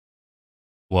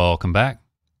Welcome back.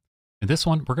 In this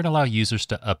one, we're going to allow users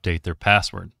to update their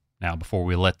password. Now, before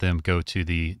we let them go to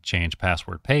the change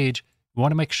password page, we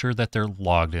want to make sure that they're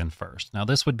logged in first. Now,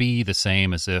 this would be the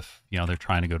same as if, they're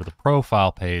trying to go to the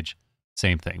profile page.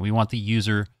 Same thing. We want the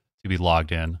user to be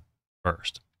logged in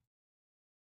first.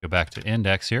 Go back to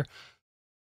index here.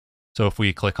 So if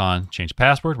we click on change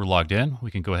password, we're logged in.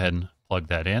 We can go ahead and plug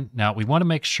that in. Now, we want to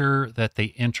make sure that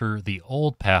they enter the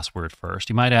old password first.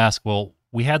 You might ask, well,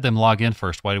 we had them log in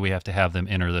first. Why do we have to have them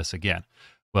enter this again?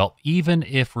 Well, even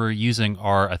if we're using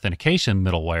our authentication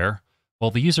middleware,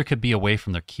 well, the user could be away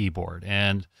from their keyboard.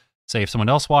 And say if someone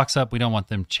else walks up, we don't want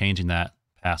them changing that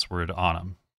password on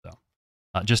them. So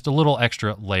just a little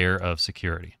extra layer of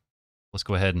security. Let's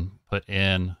go ahead and put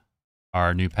in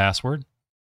our new password.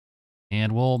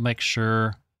 And we'll make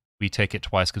sure we take it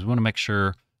twice because we want to make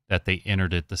sure that they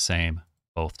entered it the same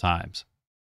both times.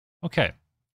 Okay.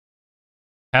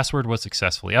 Password was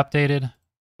successfully updated.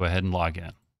 Go ahead and log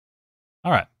in.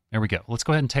 All right, there we go. Let's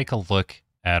go ahead and take a look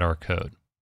at our code.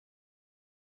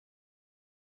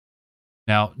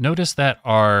 Now, notice that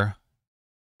our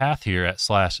path here at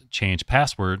 /change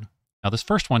password, now this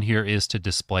first one here is to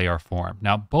display our form.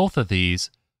 Now, both of these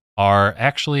are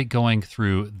actually going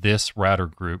through this router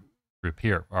group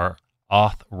here, our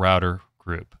auth router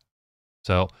group.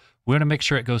 So we want to make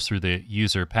sure it goes through the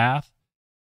user path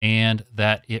and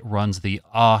that it runs the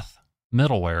auth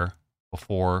middleware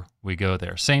before we go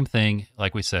there. Same thing,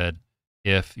 like we said,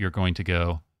 if you're going to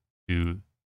go to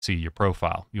see your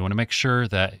profile. You want to make sure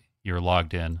that you're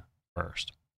logged in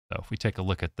first. So if we take a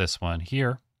look at this one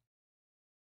here,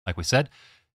 like we said,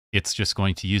 it's just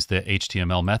going to use the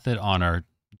HTML method on our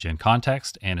Gin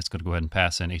context, and it's going to go ahead and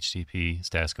pass in HTTP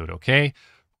status code OK.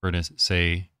 We're going to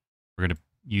say, we're going to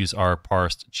use our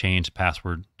parsed change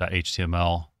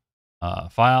password.html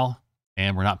file,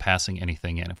 and we're not passing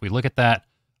anything in. If we look at that,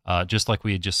 just like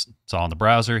we just saw in the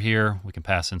browser here, we can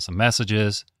pass in some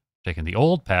messages. We're taking the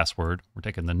old password, we're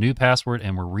taking the new password,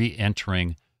 and we're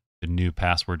re-entering the new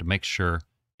password to make sure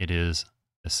it is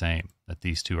the same, that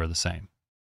these two are the same.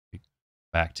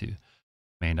 Back to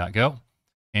main.go.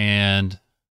 And,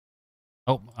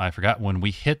 oh, I forgot, when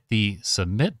we hit the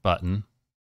submit button,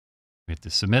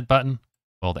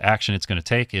 well, the action it's going to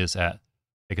take is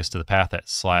take us to the path at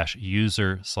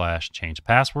 /user/change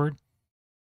password.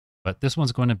 But this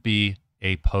one's going to be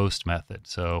a post method.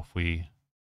 So if we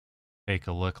take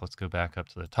a look, let's go back up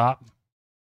to the top.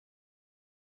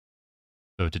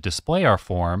 So to display our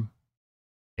form,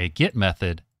 a get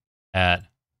method at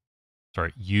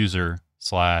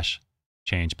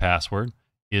user/change password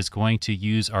is going to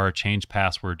use our change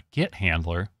password get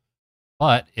handler.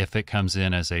 But if it comes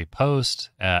in as a post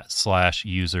at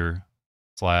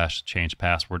 /user/change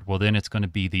password, well, then it's going to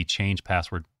be the change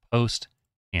password post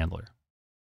handler.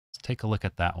 Let's take a look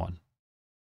at that one.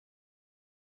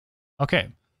 Okay,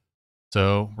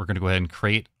 so we're going to go ahead and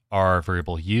create our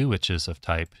variable u, which is of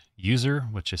type user,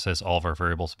 which just says all of our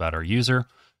variables about our user.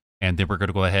 And then we're going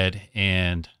to go ahead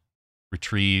and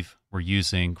retrieve, we're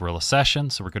using Gorilla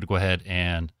Session. So we're going to go ahead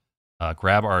and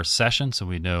grab our session so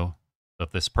we know if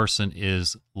this person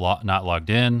is not logged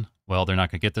in, well, they're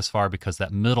not going to get this far because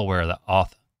that middleware, the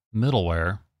auth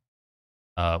middleware,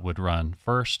 would run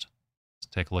first. Let's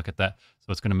take a look at that.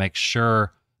 So it's going to make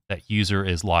sure that user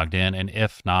is logged in. And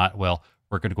if not, well,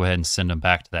 we're going to go ahead and send them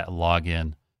back to that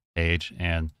login page.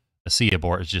 And the C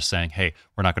abort is just saying, hey,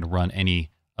 we're not going to run any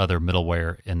other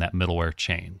middleware in that middleware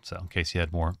chain. So in case you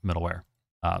had more middleware.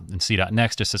 And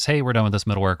C.next just says, hey, we're done with this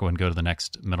middleware. Go and go to the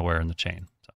next middleware in the chain.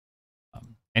 So,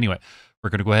 anyway, we're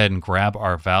going to go ahead and grab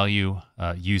our value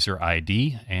user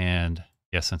ID. And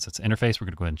yes, since it's interface, we're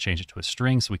going to go ahead and change it to a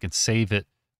string so we can save it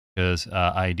because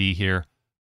ID here,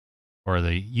 or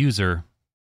the user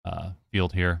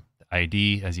field here, the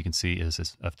ID, as you can see,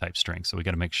 is of type string. So we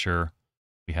got to make sure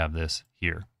we have this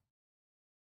here.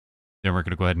 Then we're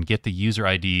going to go ahead and get the user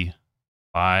ID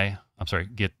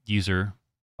get user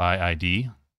by ID.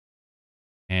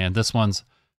 And this one's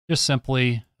just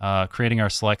simply creating our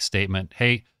select statement.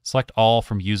 Hey, select all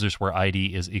from users where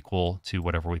ID is equal to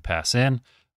whatever we pass in.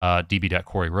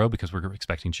 db.query row, because we're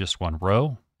expecting just one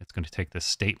row. It's going to take this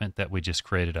statement that we just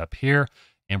created up here,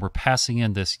 and we're passing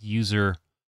in this user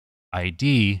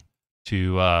ID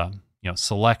to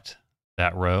select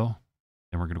that row.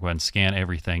 Then we're going to go ahead and scan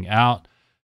everything out.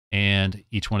 And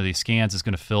each one of these scans is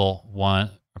going to fill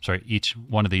each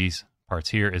one of these parts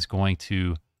here is going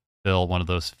to fill one of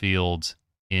those fields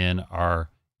in our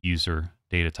user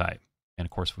data type. And of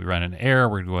course, if we run an error,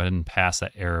 we're going to go ahead and pass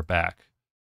that error back.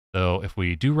 So if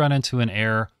we do run into an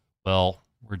error, well,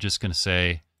 we're just going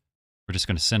to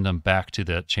send them back to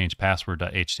the change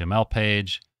password.html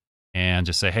page. and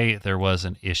just say, hey, there was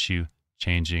an issue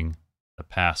changing the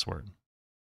password.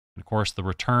 And of course, the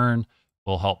return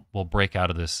will break out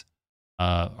of this,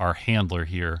 our handler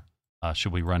here,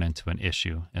 should we run into an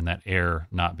issue and that error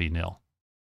not be nil.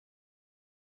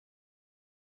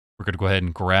 We're going to go ahead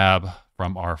and grab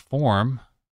from our form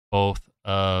both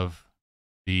of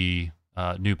the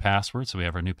new passwords. So we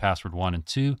have our new password 1 and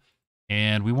 2,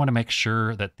 and we want to make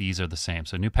sure that these are the same.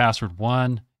 So new password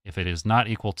 1, if it is not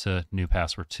equal to new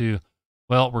password 2,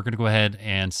 well, we're going to go ahead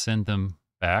and send them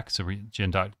back. So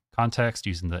gin.context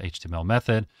using the HTML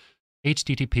method,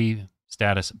 HTTP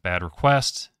status bad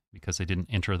request, because they didn't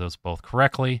enter those both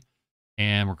correctly.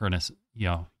 And we're going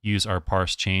to use our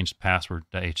parse changed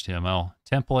password.html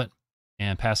template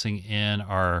and passing in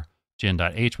our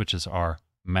gin.h, which is our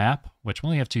map, which we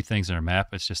only have two things in our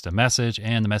map. It's just a message,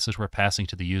 and the message we're passing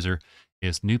to the user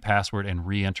is new password and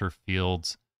re-enter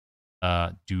fields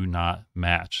do not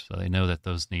match. So they know that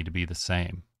those need to be the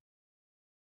same.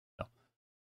 So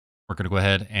we're going to go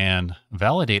ahead and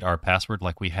validate our password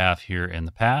like we have here in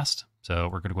the past. So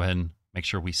we're going to go ahead and make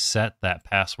sure we set that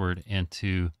password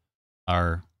into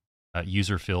our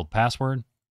user field password,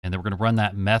 and then we're going to run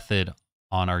that method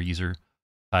on our user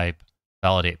type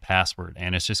validate password,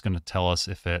 and it's just going to tell us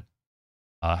if it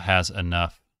has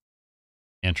enough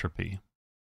entropy.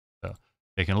 So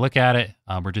taking a look at it,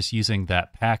 we're just using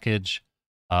that package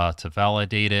to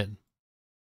validate it.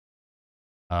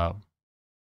 We're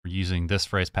using this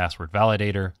phrase password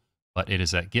validator, but it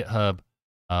is at GitHub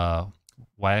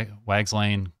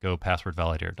Wagslane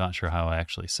go-password-validator. Not sure how I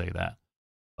actually say that.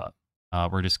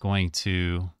 We're just going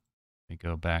to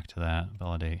go back to that,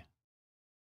 validate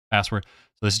password.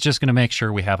 So this is just going to make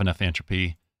sure we have enough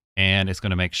entropy, and it's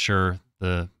going to make sure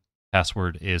the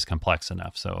password is complex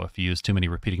enough. So if you use too many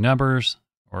repeating numbers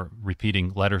or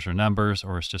repeating letters or numbers,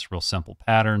 or it's just real simple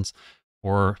patterns,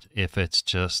 or if it's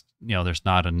just, there's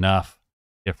not enough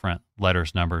different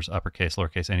letters, numbers, uppercase,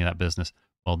 lowercase, any of that business,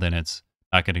 well, then it's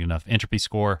not getting enough entropy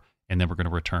score, and then we're going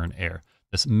to return error.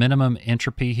 This minimum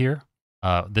entropy here,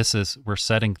 we're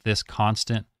setting this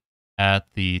constant at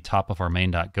the top of our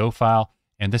main.go file,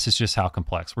 and this is just how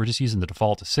complex. We're just using the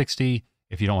default of 60.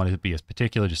 If you don't want it to be as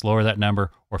particular, just lower that number,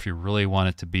 or if you really want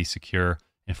it to be secure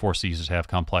and force the users to have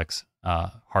complex,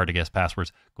 hard to guess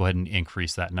passwords, go ahead and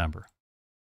increase that number.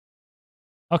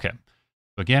 Okay,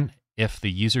 so again, if the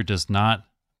user does not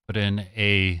put in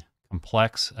a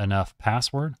complex enough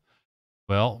password,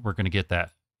 well, we're going to get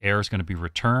that error is going to be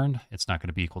returned. It's not going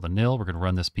to be equal to nil. We're going to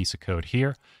run this piece of code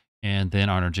here. And then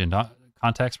on our gin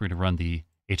context, we're going to run the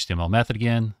HTML method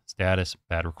again, status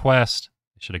bad request.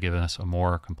 It should have given us a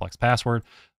more complex password.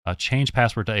 Change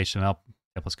password to HTML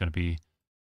template's going to be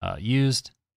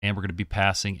used. And we're going to be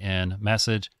passing in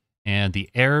message. And the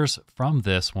errors from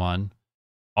this one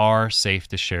are safe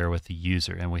to share with the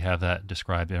user. And we have that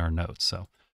described in our notes. So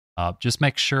just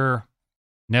make sure,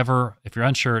 if you're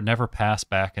unsure, never pass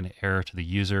back an error to the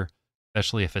user,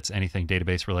 especially if it's anything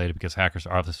database related, because hackers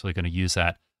are obviously going to use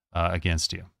that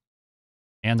against you.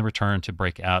 And the return to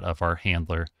break out of our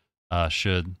handler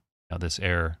should this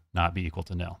error not be equal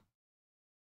to nil.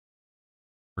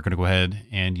 We're going to go ahead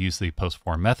and use the post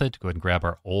form method to go ahead and grab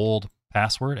our old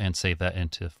password and save that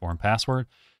into form password.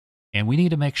 And we need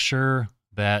to make sure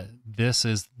that this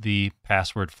is the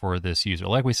password for this user.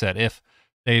 Like we said, if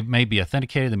they may be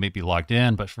authenticated, they may be logged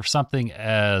in, but for something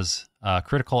as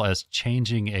critical as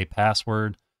changing a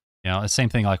password, the same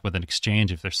thing like with an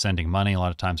exchange, if they're sending money, a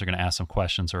lot of times they're going to ask some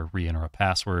questions or re-enter a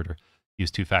password or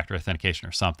use two-factor authentication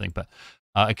or something. But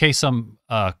in case some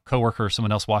coworker or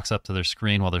someone else walks up to their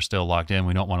screen while they're still logged in,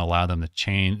 we don't want to allow them to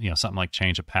change, something like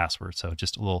change a password. So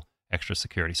just a little extra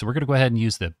security. So we're going to go ahead and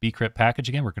use the bcrypt package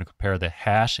again. We're going to compare the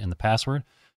hash and the password.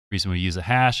 The reason we use a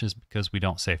hash is because we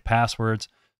don't save passwords.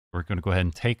 We're going to go ahead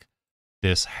and take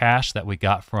this hash that we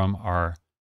got from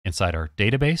inside our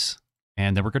database,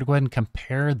 and then we're going to go ahead and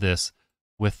compare this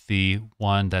with the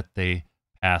one that they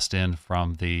passed in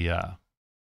from the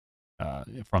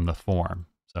form.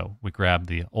 So we grab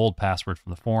the old password from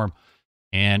the form,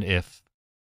 and if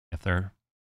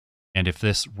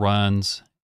this runs,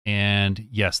 and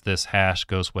yes, this hash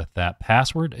goes with that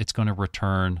password, it's going to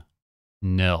return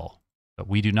nil. But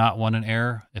we do not want an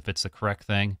error. If it's the correct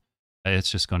thing,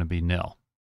 it's just going to be nil.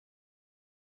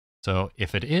 So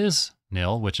if it is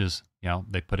nil, which is,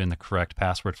 they put in the correct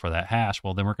password for that hash,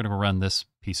 well, then we're going to run this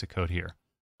piece of code here.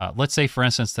 Let's say, for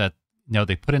instance, that,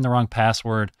 they put in the wrong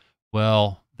password.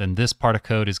 Well, then this part of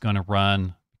code is going to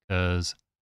run because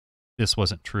this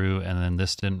wasn't true, and then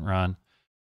this didn't run.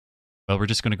 Well, we're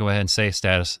just going to go ahead and say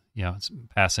status,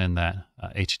 pass in that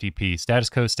HTTP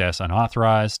status code, status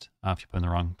unauthorized. If you put in the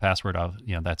wrong password,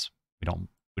 we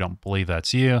don't believe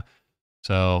that's you.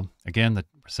 So again,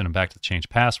 send them back to the change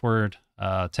password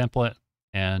template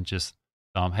and just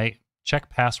tell them, hey, check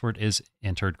password is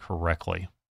entered correctly.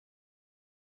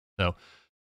 So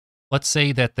let's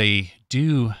say that they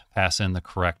do pass in the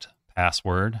correct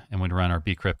password, and we run our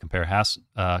bcrypt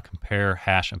compare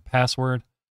hash and password,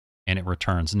 and it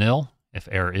returns nil. If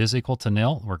error is equal to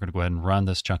nil, we're going to go ahead and run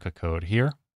this chunk of code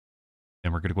here.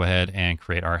 Then we're going to go ahead and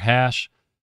create our hash.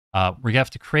 We have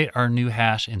to create our new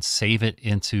hash and save it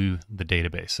into the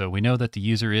database. So we know that the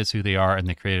user is who they are, and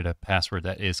they created a password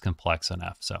that is complex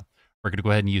enough. So we're going to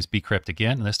go ahead and use bcrypt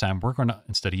again. And this time we're going to,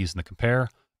 instead of using the compare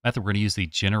method, we're going to use the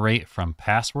generate from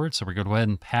password. So we're going to go ahead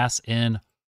and pass in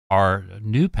our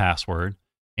new password,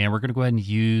 and we're going to go ahead and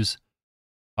use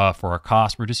for our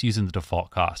cost, we're just using the default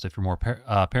cost. If you're more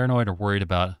paranoid or worried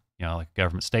about, like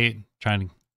government state trying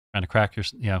to crack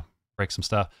your, break some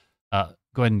stuff, go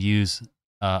ahead and use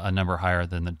a number higher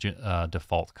than the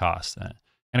default cost. And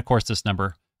of course, this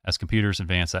number, as computers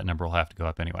advance, that number will have to go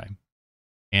up anyway.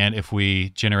 And if we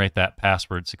generate that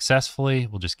password successfully,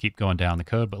 we'll just keep going down the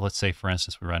code. But let's say, for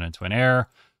instance, we run into an error.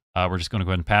 We're just going to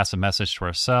go ahead and pass a message to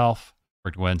ourselves. We're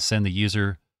going to go ahead and send the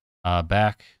user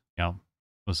back. It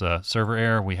was a server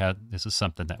error. This is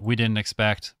something that we didn't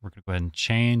expect. We're going to go ahead and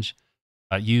change.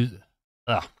 We're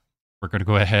going to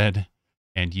go ahead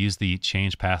and use the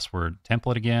change password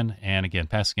template again. And again,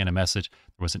 passing in a message,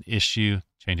 there was an issue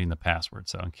changing the password.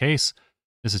 So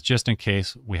this is just in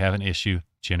case we have an issue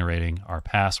generating our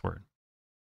password.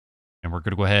 And we're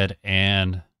going to go ahead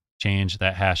and change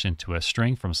that hash into a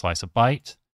string from a slice of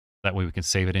byte. That way we can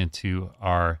save it into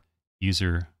our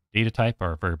user data type,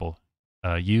 our variable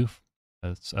u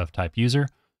of type user.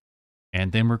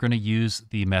 And then we're going to use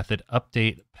the method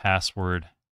update password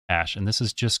hash. And this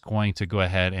is just going to go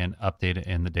ahead and update it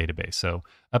in the database. So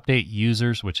update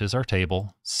users, which is our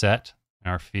table, set,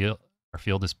 and our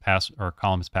field is our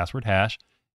column is password hash.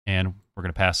 And we're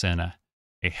going to pass in a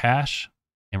hash,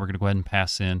 and we're going to go ahead and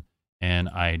pass in an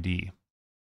ID.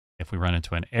 If we run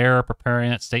into an error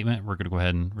preparing that statement, we're going to go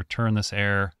ahead and return this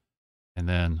error. And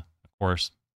then, of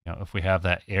course, if we have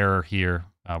that error here,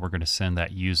 we're going to send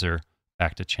that user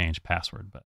back to change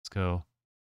password. But let's go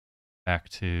back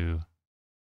to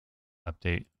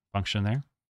update function there.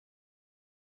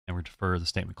 And we defer the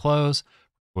statement close.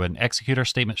 Go ahead and execute our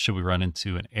statement. Should we run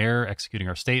into an error executing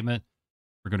our statement,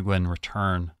 we're going to go ahead and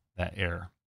return that error.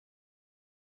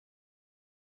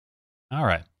 All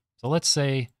right. So let's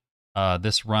say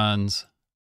this runs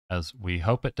as we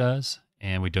hope it does,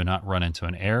 and we do not run into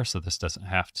an error. So this doesn't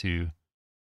have to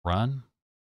run.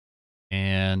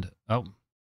 And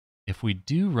if we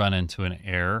do run into an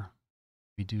error,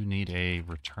 we do need a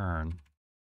return.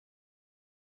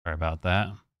 Sorry about that.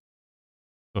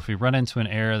 So if we run into an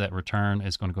error, that return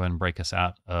is going to go ahead and break us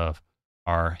out of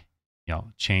our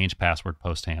change password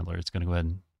post handler. It's going to go ahead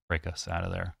and break us out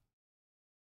of there.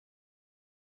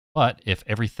 But if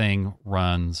everything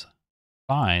runs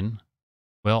fine,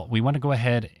 well, we want to go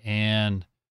ahead and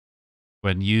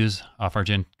use off our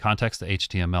gen context the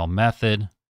HTML method.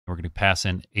 We're going to pass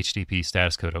in HTTP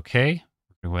status code OK. We're going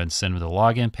to go ahead and send them to the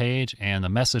login page, and the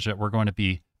message that we're going to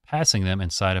be passing them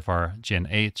inside of our gen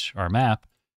H, our map,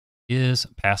 is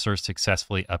password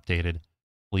successfully updated.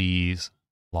 Please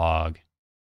log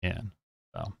in.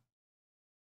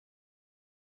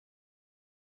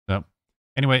 So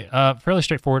anyway, fairly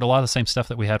straightforward. A lot of the same stuff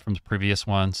that we had from the previous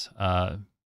ones.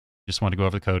 Just wanted to go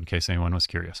over the code in case anyone was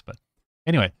curious. But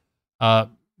anyway,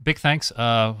 big thanks.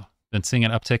 Been seeing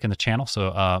an uptick in the channel,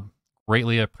 so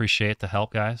greatly appreciate the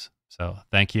help, guys. So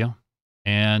thank you.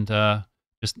 And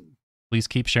just please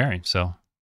keep sharing. So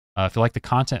if you like the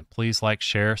content, please like,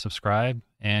 share, subscribe,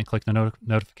 and click the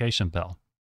notification bell.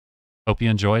 Hope you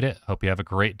enjoyed it. Hope you have a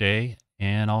great day,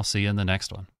 and I'll see you in the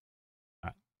next one.